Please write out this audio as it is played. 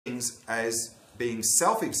things as being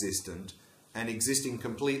self-existent and existing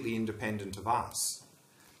completely independent of us.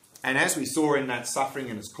 And as we saw in that suffering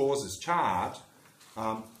and its causes chart,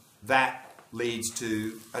 that leads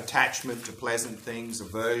to attachment to pleasant things,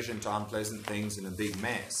 aversion to unpleasant things, and a big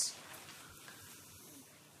mess.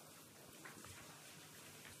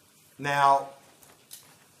 Now,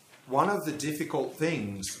 one of the difficult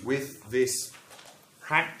things with this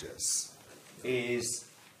practice is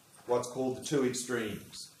what's called the two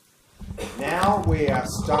extremes. Now we are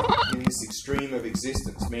stuck in this extreme of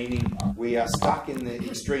existence, meaning we are stuck in the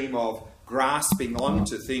extreme of grasping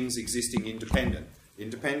onto things existing independent.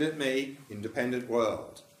 Independent me, independent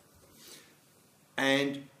world.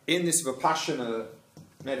 And in this Vipasana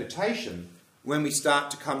meditation, when we start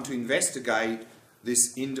to come to investigate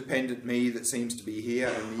this independent me that seems to be here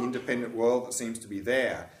and the independent world that seems to be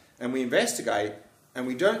there, and we investigate and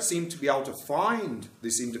we don't seem to be able to find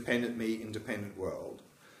this independent me, independent world,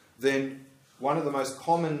 then one of the most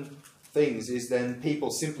common things is then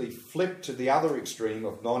people simply flip to the other extreme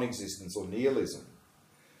of non-existence or nihilism.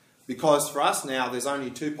 Because for us now, there's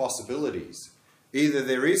only two possibilities. Either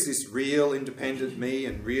there is this real independent me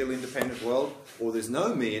and real independent world, or there's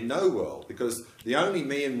no me and no world, because the only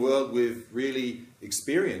me and world we've really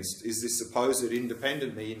experienced is this supposed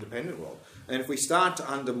independent me, independent world. And if we start to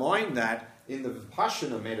undermine that in the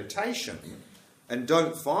Vipasana meditation and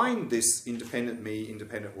don't find this independent me,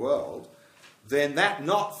 independent world, then that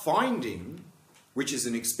not finding, which is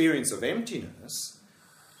an experience of emptiness,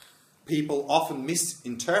 people often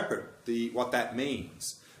misinterpret what that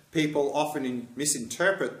means. People often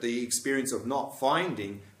misinterpret the experience of not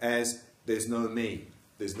finding as there's no me,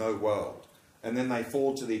 there's no world. And then they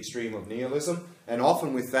fall to the extreme of nihilism, and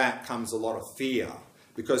often with that comes a lot of fear.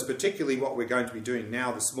 Because particularly what we're going to be doing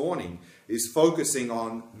now this morning is focusing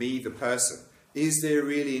on me, the person. Is there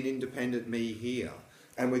really an independent me here?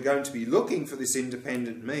 And we're going to be looking for this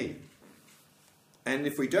independent me. And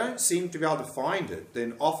if we don't seem to be able to find it,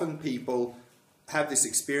 then often people have this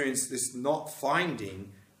experience, this not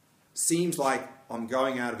finding seems like I'm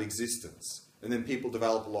going out of existence. And then people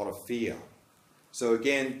develop a lot of fear. So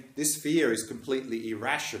again, this fear is completely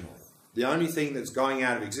irrational. The only thing that's going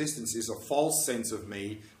out of existence is a false sense of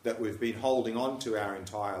me that we've been holding on to our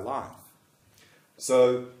entire life.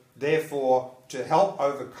 So therefore, to help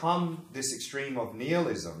overcome this extreme of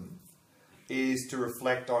nihilism is to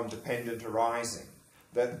reflect on dependent arising.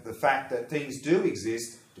 That the fact that things do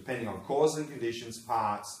exist depending on cause and conditions,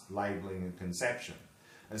 parts, labelling and conception.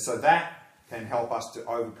 And so that can help us to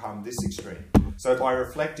overcome this extreme. So by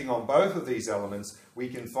reflecting on both of these elements, we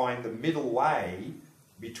can find the middle way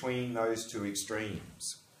between those two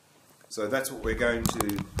extremes. So that's what we're going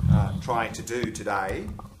to try to do today.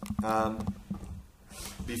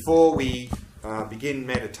 Before we begin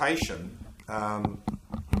meditation,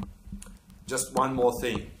 just one more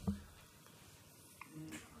thing.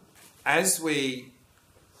 As we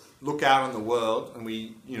look out on the world and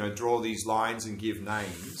we draw these lines and give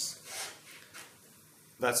names,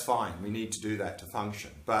 that's fine. We need to do that to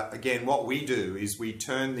function. But again, what we do is we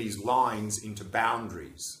turn these lines into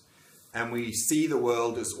boundaries, and we see the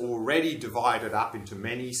world as already divided up into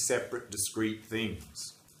many separate, discrete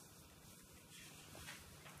things.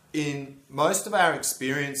 In most of our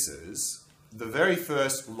experiences, the very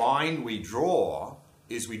first line we draw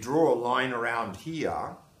is we draw a line around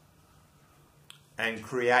here and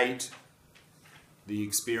create the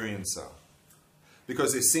experiencer.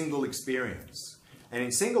 Because there's single experience. And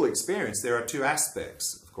in single experience, there are two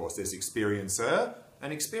aspects. Of course, there's experiencer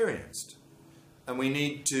and experienced. And we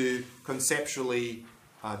need to conceptually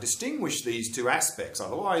distinguish these two aspects.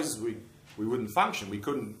 Otherwise, we wouldn't function. We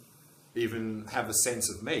couldn't even have a sense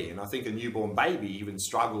of me. And I think a newborn baby even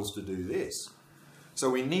struggles to do this. So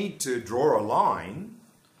we need to draw a line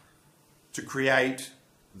to create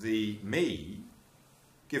the me,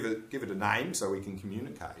 give it a name so we can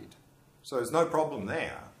communicate. So there's no problem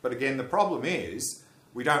there. But again, the problem is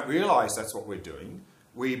we don't realise that's what we're doing.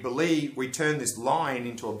 We believe we turn this line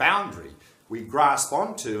into a boundary. We grasp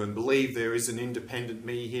onto and believe there is an independent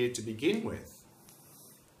me here to begin with.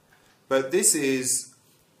 But this is,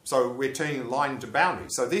 so we're turning the line into boundary.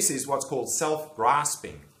 So this is what's called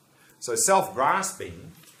self-grasping. So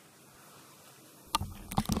self-grasping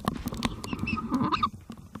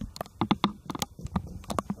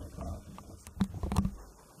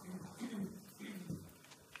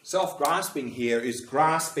here is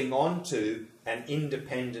grasping onto an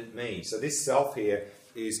independent me. So this self here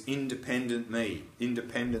is independent me,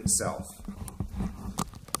 independent self.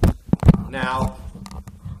 Now,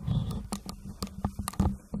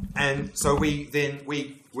 and so we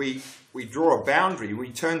draw a boundary, we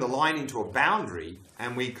turn the line into a boundary,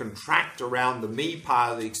 and we contract around the me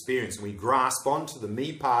part of the experience, and we grasp onto the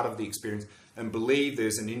me part of the experience and believe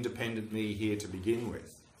there's an independent me here to begin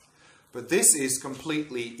with. But this is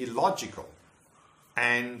completely illogical.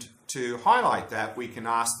 And to highlight that, we can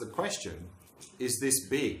ask the question, is this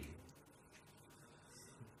big?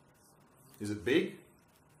 Is it big?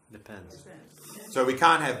 Depends. So we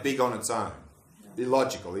can't have big on its own.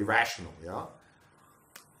 Illogical, irrational, yeah?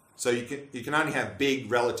 So you can only have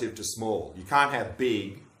big relative to small. You can't have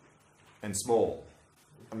big and small.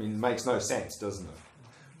 I mean, it makes no sense, doesn't it?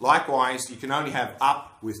 Likewise, you can only have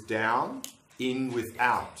up with down, in with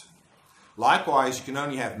out. Likewise, you can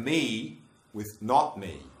only have me with not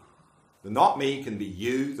me. The not me can be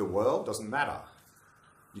you, the world, doesn't matter.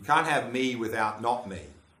 You can't have me without not me.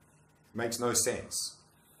 It makes no sense.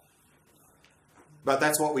 But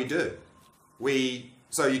that's what we do.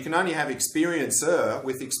 So you can only have experiencer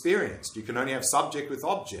with experienced. You can only have subject with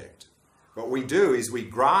object. What we do is we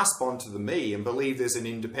grasp onto the me and believe there's an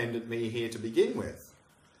independent me here to begin with.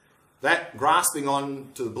 That grasping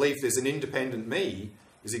on to the belief there's an independent me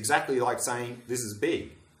is exactly like saying this is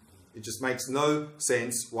big. It just makes no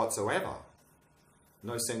sense whatsoever.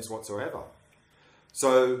 No sense whatsoever.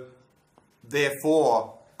 So,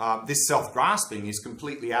 therefore, this self-grasping is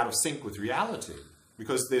completely out of sync with reality,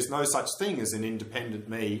 because there's no such thing as an independent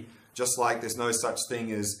me, just like there's no such thing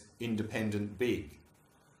as independent big.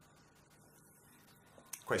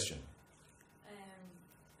 Question? It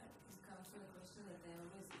comes to a question that I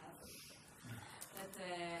always have. That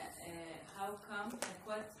how come,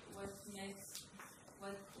 what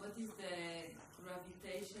is the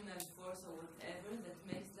gravitational force or whatever that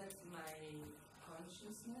makes that my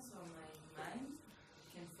consciousness or my mind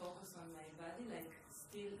can focus on my body? Like,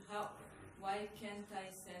 still, why can't I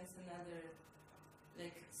sense another?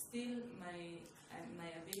 Like, still, my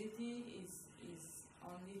ability is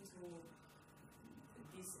only to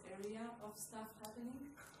this area of stuff happening.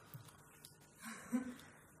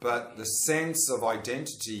 But the sense of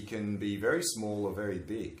identity can be very small or very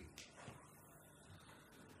big.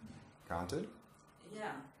 Can't it?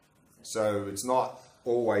 Yeah. So it's not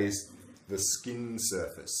always the skin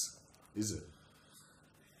surface, is it?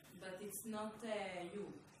 But it's not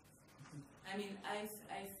you. I mean, I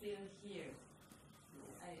feel here.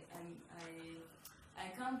 I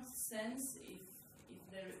can't sense if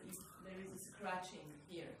there is a scratching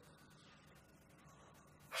here.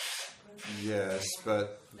 Yes,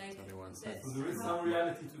 but Like, So there is some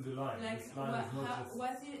reality to the line. like This line is not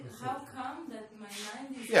just how come that my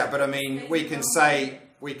mind is? yeah, but I mean, we can say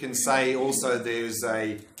also there's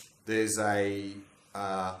the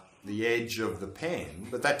edge of the pen,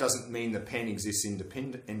 but that doesn't mean the pen exists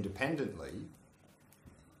independently,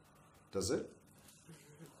 does it?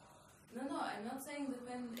 No, I'm not saying the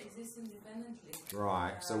pen exists independently.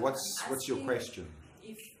 Right. So what's your question?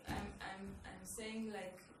 If I'm saying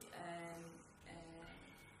like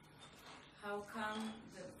how come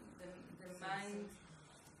the mind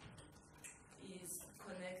is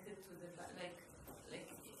connected to the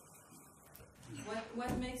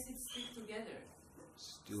what makes it stick together?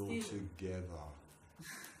 Still together.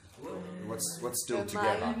 What's still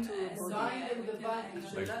together?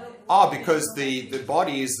 Because the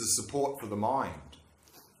body is the support for the mind.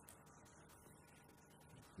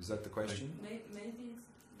 Is that the question? Maybe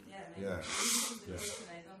Yeah. maybe this is the question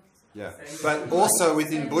I don't. Yeah. But also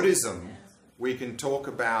within Buddhism, we can talk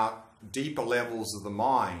about deeper levels of the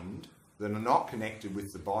mind that are not connected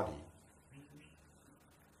with the body,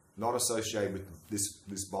 not associated with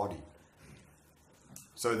this body.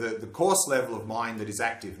 So the coarse level of mind that is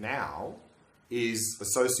active now is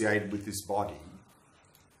associated with this body.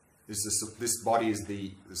 This body is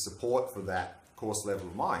the support for that coarse level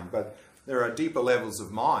of mind, but there are deeper levels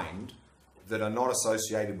of mind that are not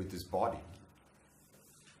associated with this body.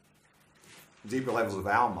 Deeper levels of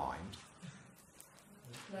our mind.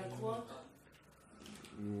 Like what?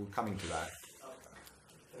 We're coming to that.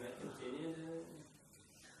 Can I continue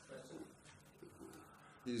the question?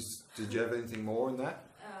 Did you have anything more in that?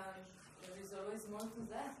 There is always more to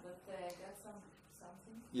that, but I got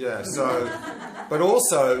something. Yeah, so, but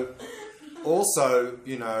also,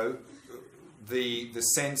 you know, the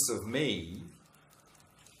sense of me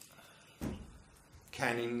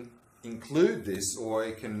can include this or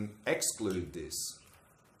it can exclude this.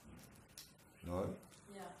 No?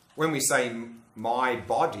 Yeah. When we say my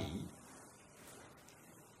body,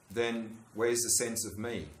 then where's the sense of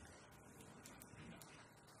me?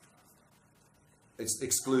 It's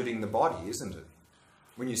excluding the body, isn't it?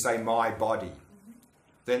 When you say my body,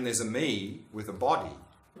 then there's a me with a body.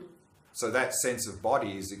 So that sense of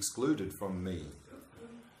body is excluded from me.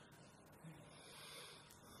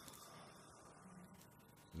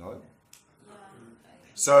 No? Yeah,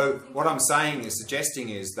 So what I'm saying is, suggesting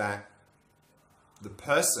is that the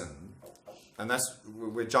person, and that's,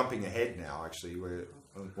 we're jumping ahead now actually, we're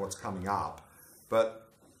what's coming up, but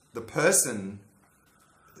the person,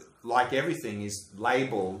 like everything, is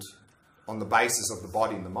labelled on the basis of the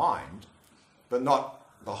body and the mind, but not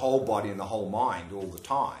the whole body and the whole mind all the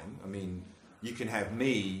time. I mean, you can have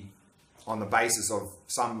me on the basis of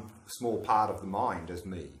some small part of the mind as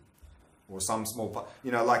me, or some small part,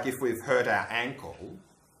 you know, like if we've hurt our ankle,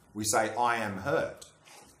 we say, I am hurt.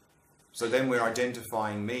 So then we're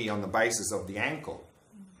identifying me on the basis of the ankle,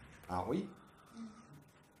 aren't we?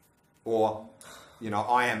 Or, you know,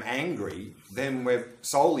 I am angry, then we're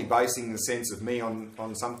solely basing the sense of me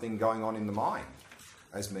on something going on in the mind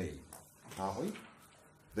as me, aren't we?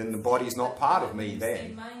 Then the body's not part of me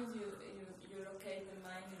then. Mind, you locate the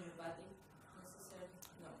mind in your body necessarily?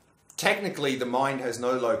 No. Technically, the mind has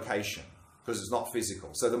no location because it's not physical.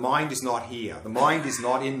 So the mind is not here. The mind is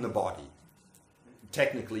not in the body.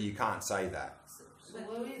 Technically, you can't say that.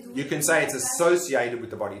 You can say it's associated with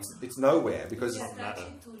the body. It's nowhere because it's not matter.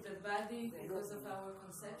 To the body because of our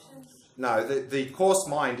conceptions? No, the coarse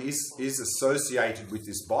mind is associated with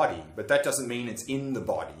this body, but that doesn't mean it's in the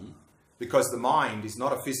body, because the mind is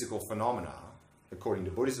not a physical phenomena, according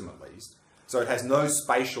to Buddhism at least. So it has no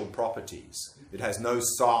spatial properties. It has no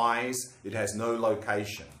size. It has no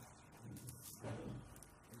location.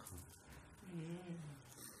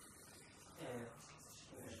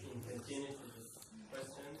 In continuing to this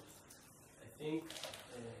question, I think,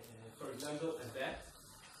 for example, a bat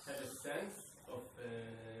has a sense of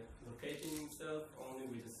locating himself only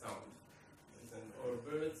with the sound. Or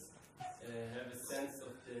birds have a sense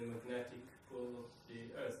of the magnetic pull of the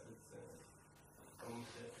earth from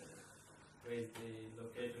the ways they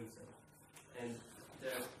locate themselves. And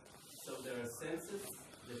so there are senses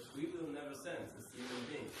that we will never sense as human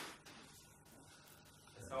beings,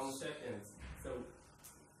 as Homo sapiens. So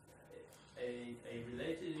I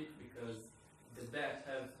related it because the bat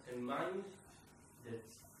have a mind that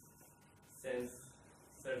sense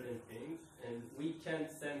certain things, and we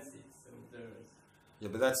can't sense it. So there's Yeah,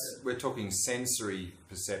 but we're talking sensory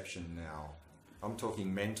perception now. I'm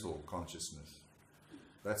talking mental consciousness.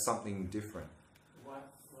 That's something different.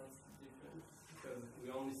 what's the difference? Because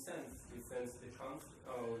we only sense. We sense the concept,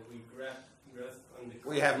 or we grasp on the.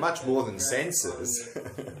 We have much more than grasp senses.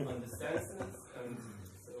 On the senses, and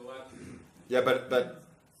so what? Yeah, but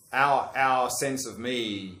our sense of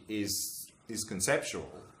me is conceptual.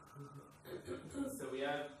 So we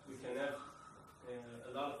can have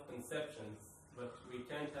a lot of conceptions, but we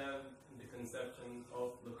can't have the conception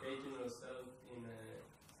of locating ourselves in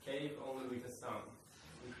a cave only with a sound.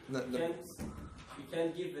 We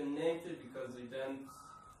can't give a name to it because we don't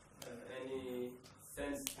have any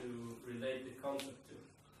sense to relate the concept to.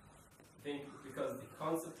 I think because the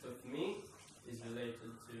concept of me is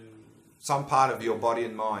related to Some part of your body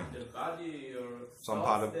and mind. the body or Some thoughts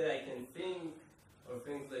part of- that I can think or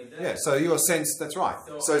things like that. Yeah, so your sense, that's right.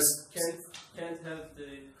 So can't have the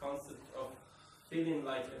concept of feeling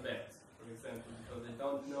like a bat, for example, because they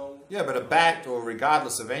don't know. yeah, but a bat, or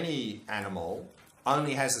regardless of any animal,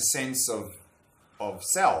 only has a sense of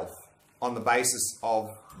self on the basis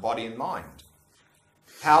of body and mind.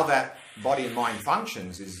 How that body and mind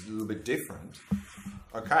functions is a little bit different.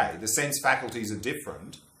 Okay, the sense faculties are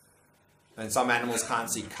different, and some animals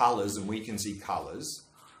can't see colours and we can see colours.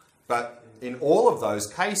 But in all of those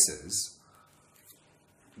cases,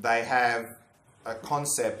 they have a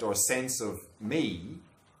concept or a sense of me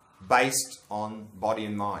based on body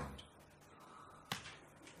and mind.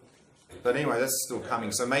 But anyway, that's still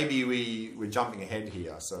coming. So maybe we're jumping ahead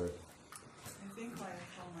here. So I think from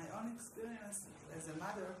my own experience as a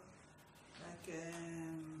mother, like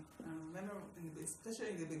I remember, especially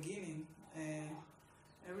in the beginning,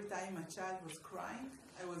 every time my child was crying,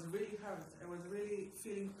 I was really hurt. I was really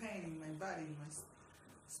feeling pain in my body, in my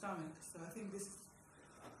stomach. So I think this is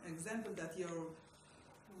an example that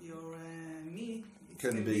your me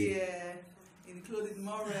can be included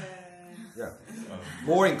more. yeah,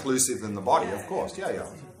 more inclusive than the body, of course. Yeah. It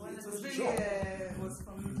was really, Sure. was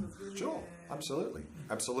for me, it was really, Sure,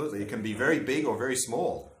 absolutely. It can be very big or very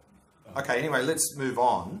small. Okay, anyway, let's move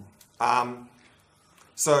on.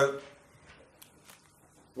 So,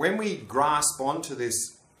 when we grasp onto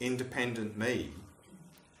this independent me,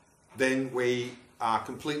 then we are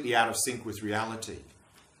completely out of sync with reality.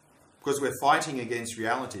 Because we're fighting against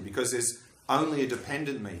reality, because there's only a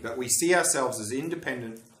dependent me. But we see ourselves as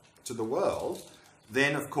independent to the world,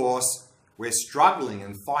 then of course we're struggling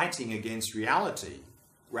and fighting against reality.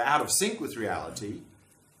 We're out of sync with reality,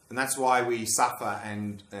 and that's why we suffer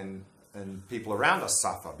and and people around us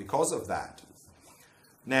suffer because of that.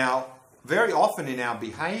 Now, very often in our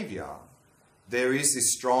behavior, there is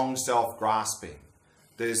this strong self-grasping.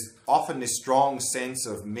 There's often this strong sense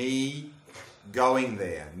of me going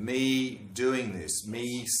there, me doing this,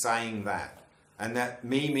 me saying that. And that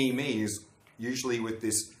me is usually with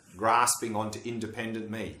this grasping onto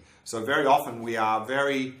independent me. So very often we are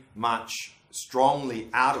very much strongly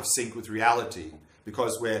out of sync with reality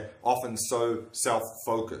because we're often so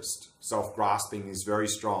self-focused. Self-grasping is very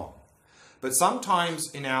strong. But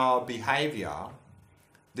sometimes in our behavior,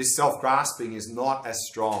 this self-grasping is not as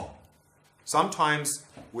strong. Sometimes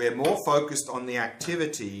we're more focused on the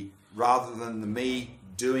activity rather than the me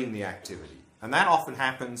doing the activity. And that often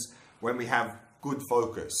happens when we have good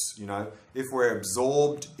focus. You know, if we're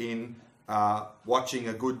absorbed in watching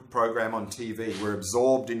a good program on TV, we're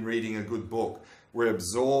absorbed in reading a good book, we're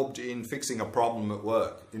absorbed in fixing a problem at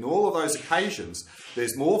work. In all of those occasions,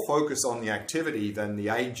 there's more focus on the activity than the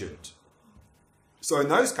agent. So in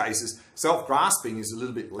those cases, self-grasping is a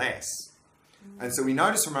little bit less. And so we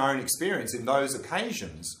notice from our own experience in those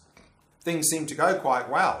occasions, things seem to go quite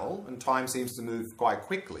well and time seems to move quite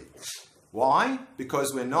quickly. Why?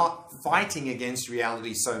 Because we're not fighting against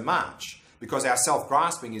reality so much, because our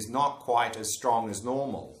self-grasping is not quite as strong as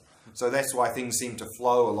normal. So that's why things seem to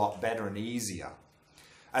flow a lot better and easier.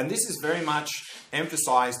 And this is very much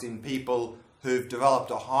emphasized in people who've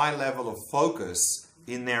developed a high level of focus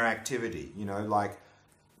in their activity, you know, like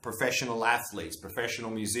professional athletes, professional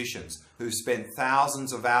musicians who've spent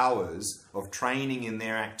thousands of hours of training in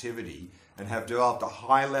their activity and have developed a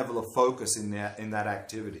high level of focus in that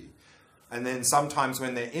activity. And then sometimes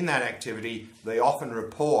when they're in that activity, they often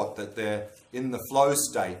report that they're in the flow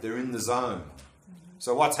state, they're in the zone.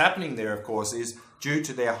 So what's happening there, of course, is due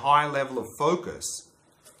to their high level of focus,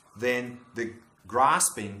 then the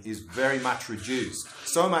grasping is very much reduced.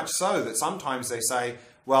 So much so that sometimes they say,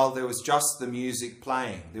 well, there was just the music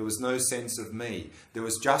playing. There was no sense of me. There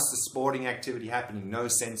was just the sporting activity happening, no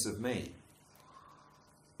sense of me.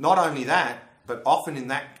 Not only that, but often in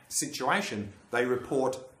that situation, they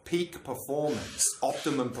report peak performance,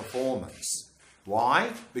 optimum performance.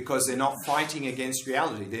 Why? Because they're not fighting against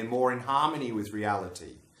reality. They're more in harmony with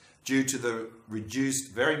reality due to the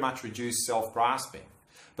reduced, very much reduced self-grasping.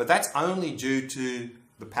 But that's only due to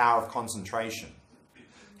the power of concentration.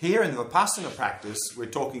 Here in the Vipasana practice, we're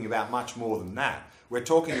talking about much more than that. We're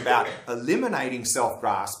talking about eliminating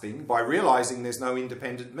self-grasping by realizing there's no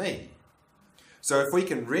independent me. So if we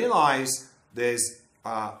can realize there's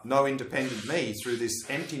no independent me through this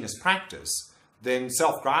emptiness practice, then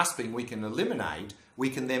self-grasping we can eliminate. We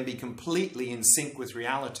can then be completely in sync with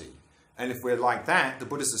reality. And if we're like that, the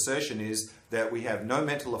Buddha's assertion is that we have no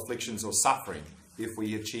mental afflictions or suffering if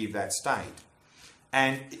we achieve that state.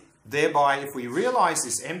 And thereby, if we realize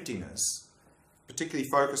this emptiness, particularly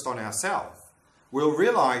focused on ourselves, we'll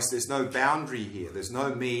realize there's no boundary here. There's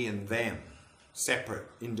no me and them, separate,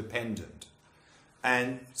 independent.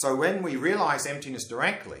 And so when we realize emptiness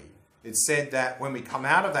directly, it's said that when we come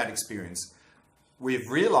out of that experience, we've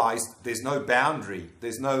realized there's no boundary.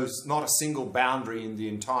 There's not a single boundary in the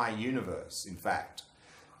entire universe, in fact.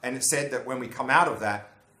 And it's said that when we come out of that,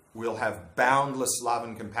 we'll have boundless love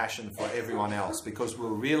and compassion for everyone else, because we'll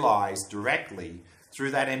realize directly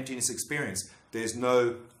through that emptiness experience there's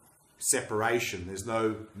no separation, there's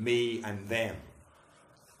no me and them,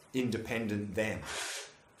 independent them.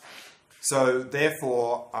 So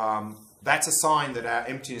therefore, that's a sign that our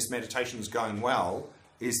emptiness meditation is going well,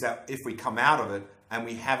 is that if we come out of it and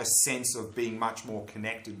we have a sense of being much more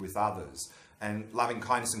connected with others, and loving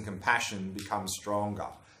kindness and compassion becomes stronger.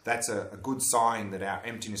 That's a good sign that our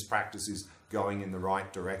emptiness practice is going in the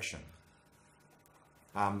right direction.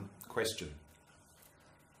 Question?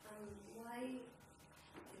 Why?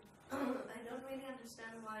 I don't really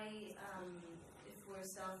understand why, if we're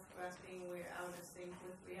self-grasping, we're out of sync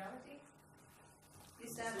with reality.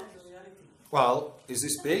 Is that reality? Well, is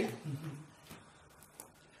this big?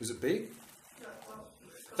 Is it big? No, well,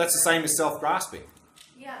 that's the same as self-grasping.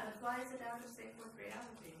 Yeah, but why is it out of sync with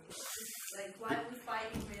reality? Like, why are we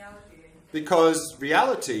fighting reality? Because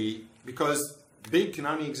big can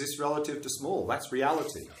only exist relative to small. That's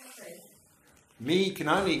reality. Okay. Me can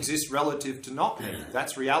only exist relative to not me.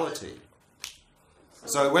 That's reality.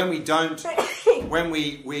 So when we don't, when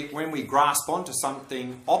we grasp onto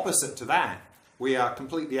something opposite to that, we are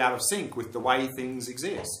completely out of sync with the way things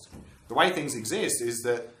exist. The way things exist is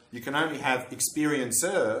that you can only have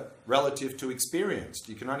experiencer relative to experienced.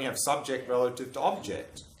 You can only have subject relative to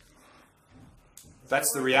object.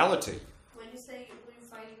 That's the reality. When you say we're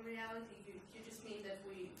fighting reality, you just mean that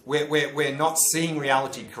we're not seeing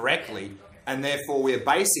reality correctly. And therefore we're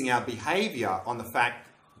basing our behaviour on the fact,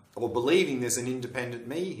 or believing there's an independent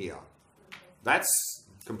me here. That's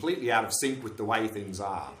completely out of sync with the way things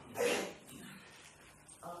are.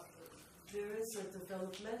 There is a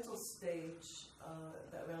developmental stage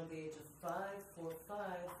around the age of 4 or 5,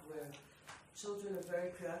 where children are very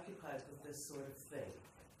preoccupied with this sort of thing.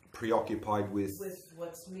 Preoccupied with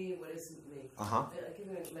what's me, what isn't me.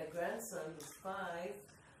 My grandson was 5.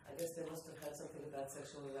 I guess they must have had something about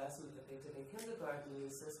sexual harassment that they did in kindergarten. And he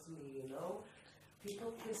says to me,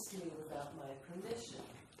 people kiss me without my permission.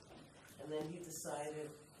 And then he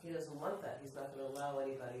decided he doesn't want that. He's not going to allow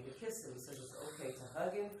anybody to kiss him. He says it's okay to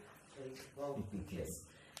hug him, but he won't be kissed.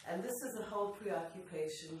 And this is a whole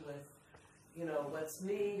preoccupation with, what's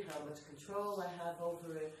me, how much control I have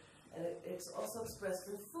over it. And it's also expressed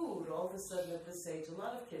in food. All of a sudden at this age, a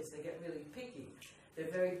lot of kids, they get really picky. They're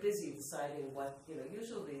very busy deciding what,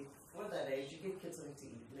 usually before that age, you give kids something to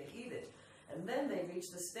eat and they eat it. And then they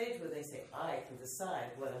reach the stage where they say, I can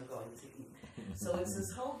decide what I'm going to eat. So it's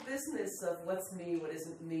this whole business of what's me, what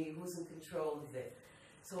isn't me, who's in control of it.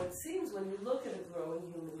 So it seems when you look at a growing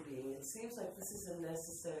human being, it seems like this is a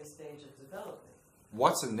necessary stage of development.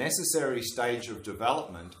 What's a necessary stage of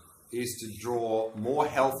development is to draw more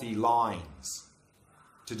healthy lines,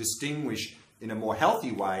 to distinguish in a more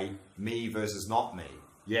healthy way me versus not me.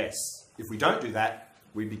 Yes, if we don't do that,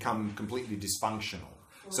 we become completely dysfunctional.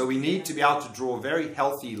 So we need to be able to draw very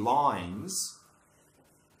healthy lines,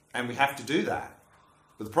 and we have to do that.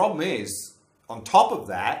 But the problem is, on top of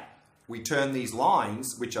that, we turn these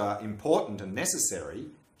lines, which are important and necessary,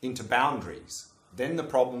 into boundaries. Then the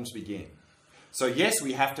problems begin. So yes,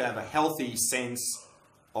 we have to have a healthy sense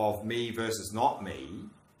of me versus not me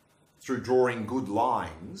through drawing good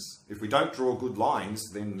lines. If we don't draw good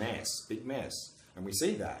lines, then mess, big mess. And we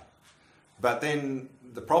see that. But then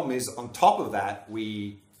the problem is, on top of that,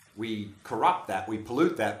 we corrupt that, we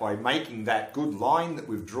pollute that by making that good line that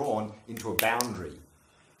we've drawn into a boundary.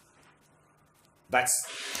 That's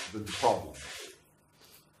the problem.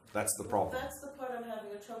 That's the problem. That's the part I'm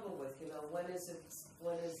having a trouble with. When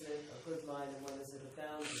is it a good line and when is it a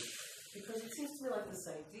boundary? Because it seems to me like this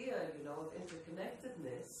idea, of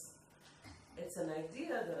interconnectedness, it's an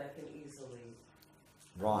idea that I can easily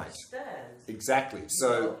understand. Exactly.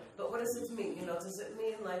 So, but what does it mean? Does it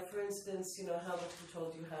mean, like, for instance, how much control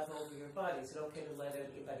do you have over your body? Is it okay to let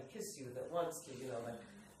anybody kiss you that wants to? Like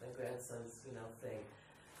my grandson's, thing,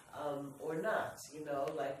 or not?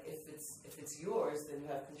 Like if it's yours, then you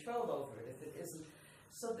have control over it. If it isn't.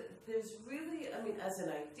 So there's really, as an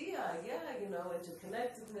idea,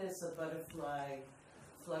 interconnectedness, a butterfly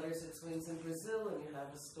flutters its wings in Brazil and you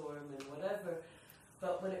have a storm and whatever.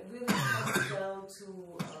 But when it really comes down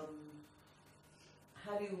to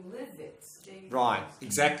how do you live it? Right,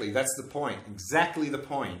 exactly. That's the point. Exactly the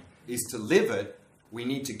point is to live it, we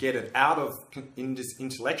need to get it out of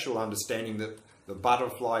intellectual understanding that the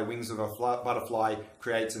butterfly, wings of a butterfly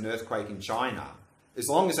creates an earthquake in China. As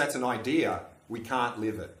long as that's an idea, we can't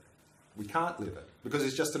live it. We can't live it because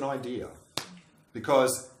it's just an idea.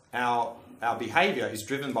 Because our behavior is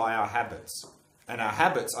driven by our habits. And our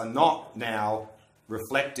habits are not now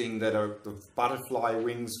reflecting that the butterfly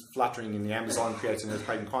wings fluttering in the Amazon creates an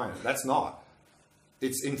earthquake in China. That's not.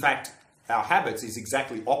 It's, in fact, our habits is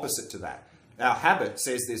exactly opposite to that. Our habit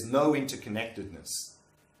says there's no interconnectedness.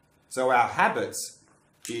 So our habits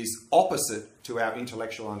is opposite to our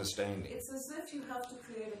intellectual understanding. It's as if you have to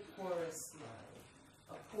create a porous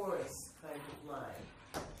line, a porous kind of line.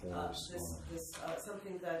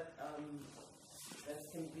 Something that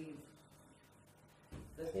can be,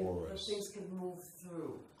 that things can move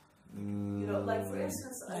through. Like for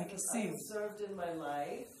instance, I've observed in my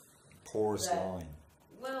life. Porous line.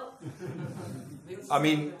 Well, I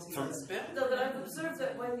mean, no, but I've observed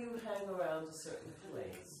that when you hang around a certain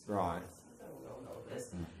place, right? I don't know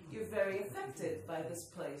this. You're very affected by this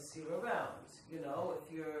place you're around.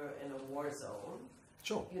 If you're in a war zone,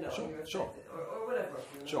 sure, you're affected, or whatever.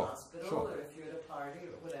 If you're in a hospital, or if you're at a party,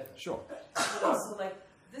 or whatever. Sure. So like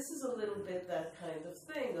this is a little bit that kind of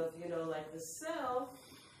thing of like the self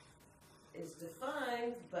is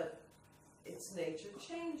defined, but its nature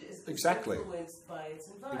changes. It's influenced by its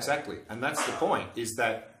environment. Exactly. And that's the point, is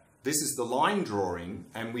that this is the line drawing,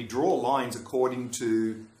 and we draw lines according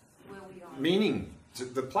to meaning to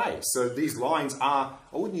the place. So these lines are,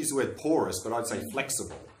 I wouldn't use the word porous, but I'd say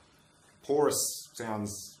flexible. Porous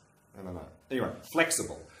sounds, I don't know. Anyway,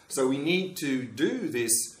 flexible. So we need to do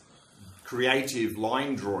this creative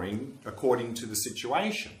line drawing according to the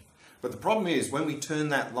situation. But the problem is, when we turn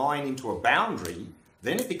that line into a boundary,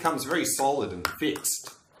 then it becomes very solid and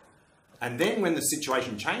fixed. And then when the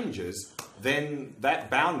situation changes, then that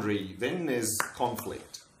boundary, then there's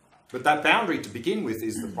conflict. But that boundary to begin with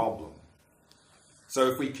is the problem.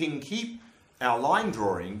 So if we can keep our line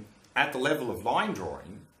drawing at the level of line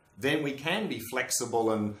drawing, then we can be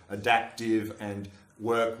flexible and adaptive and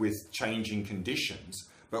work with changing conditions.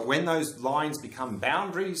 But when those lines become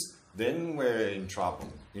boundaries, then we're in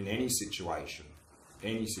trouble in any situation.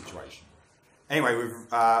 Any situation. Anyway,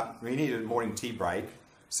 we need a morning tea break.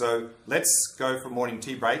 So let's go for morning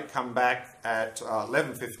tea break, come back at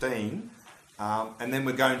 11:15, and then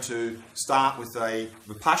we're going to start with a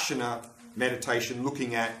Vipasana meditation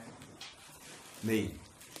looking at me.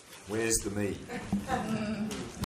 Where's the me?